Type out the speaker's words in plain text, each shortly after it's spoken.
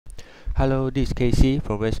Hello, this is Casey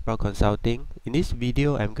from Westbrook Consulting. In this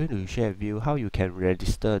video, I'm going to share with you how you can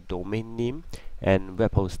register domain name and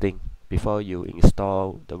web hosting before you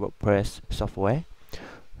install the WordPress software.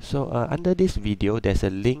 So under this video, there's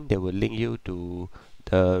a link that will link you to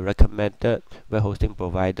the recommended web hosting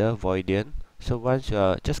provider, Vodien. So once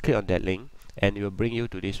you just click on that link and it will bring you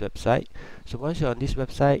to this website. So once you're on this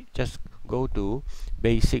website, just go to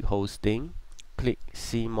basic hosting, click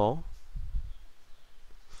see more.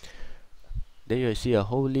 Then you'll see a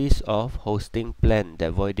whole list of hosting plan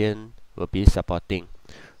that Vodien will be supporting.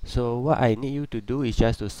 So what I need you to do is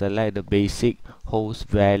just to select the basic host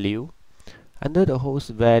value. Under the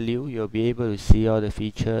host value, you'll be able to see all the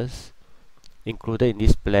features included in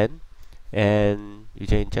this plan, and you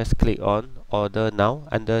can just click on order now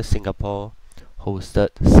under Singapore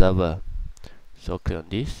hosted server. So click on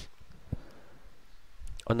this.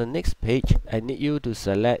 On the next page, I need you to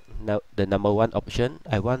select the number one option.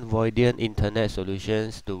 I want Vodien Internet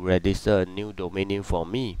Solutions to register a new domain name for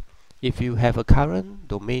me. If you have a current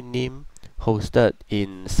domain name hosted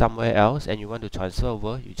in somewhere else and you want to transfer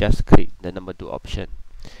over, you just click the number two option.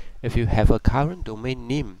 If you have a current domain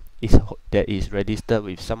name that is registered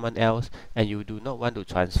with someone else and you do not want to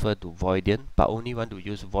transfer to Vodien but only want to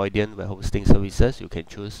use Vodien web hosting services, you can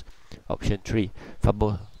choose option 3.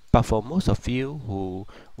 But for most of you who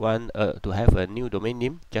want to have a new domain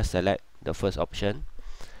name, just select the first option.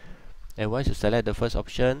 And once you select the first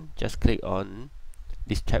option, just click on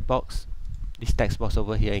this checkbox, this text box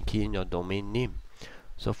over here, and key in your domain name.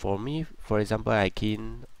 So for me, for example, I key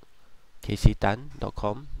in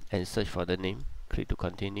kctan.com and search for the name. Click to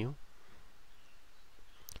continue.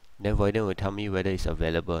 Then Vodien will tell me whether it's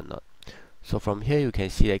available or not. So from here, you can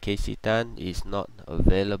see that kctan is not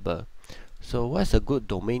available. So what's a good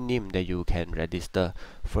domain name that you can register?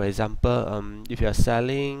 For example, if you are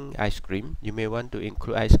selling ice cream, you may want to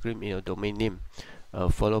include ice cream in your domain name,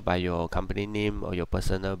 followed by your company name or your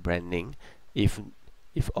personal brand name. If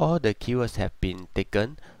all the keywords have been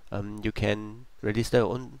taken, you can register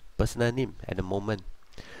your own personal name at the moment.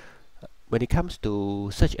 When it comes to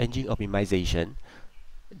search engine optimization,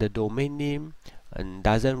 the domain name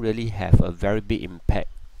doesn't really have a very big impact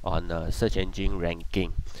on search engine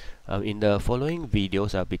ranking. In the following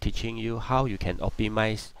videos, I'll be teaching you how you can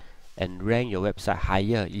optimize and rank your website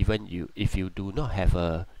higher even if you do not have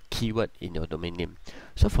a keyword in your domain name.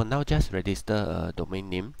 So for now, just register a domain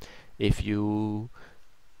name. If you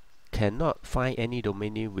cannot find any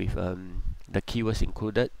domain name with the keywords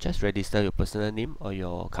included, just register your personal name or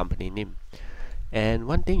your company name. And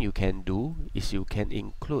one thing you can do is you can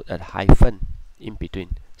include a hyphen in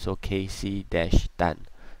between, so kc-tan.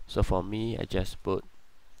 So for me, I just put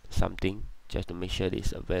something just to make sure it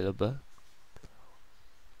is available.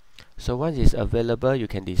 So once it's available, you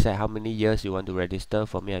can decide how many years you want to register.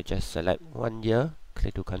 For me, I just select 1 year,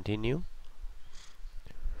 click to continue.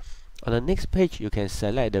 On the next page, you can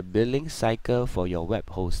select the billing cycle for your web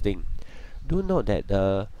hosting. Do note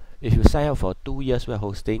that if you sign up for 2 years web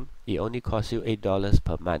hosting, it only costs you $8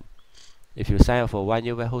 per month. If you sign up for 1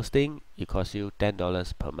 year web hosting, it costs you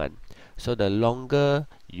 $10 per month. So the longer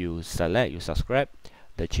you subscribe,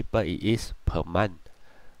 the cheaper it is per month.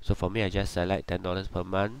 So for me, I just select $10 per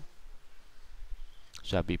month.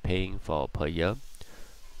 So I'll be paying for per year.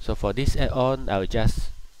 So for this add-on, I'll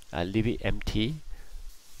just leave it empty.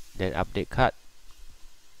 Then update card.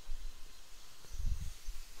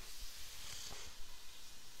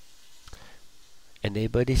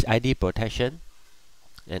 Enable this ID protection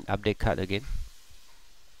and update card again.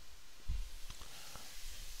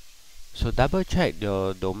 So double check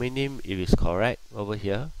your domain name if it's correct over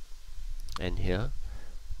here and here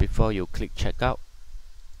before you click checkout.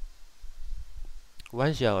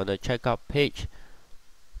 Once you're on the checkout page,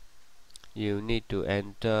 you need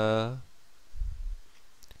to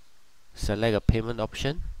select a payment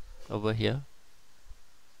option over here.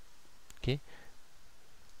 Okay.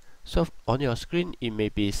 So on your screen, it may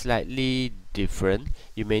be slightly different.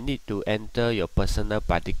 You may need to enter your personal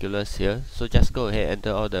particulars here. So just go ahead and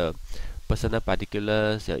enter all the personal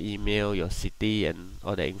particulars, your email, your city, and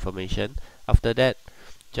all the information. After that,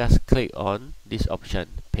 just click on this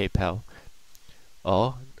option, PayPal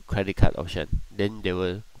or credit card option. Then they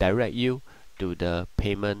will direct you to the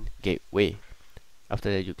payment gateway.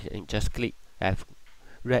 After that, you can just click I've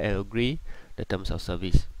read and agree the terms of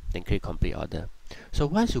service. Then click complete order. So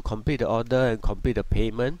once you complete the order and complete the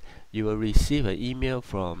payment, you will receive an email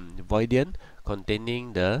from Vodien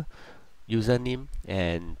containing the username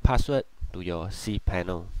and password to your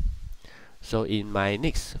cPanel. So in my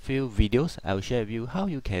next few videos, I will share with you how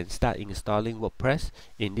you can start installing WordPress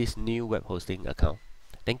in this new web hosting account.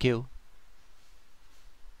 Thank you.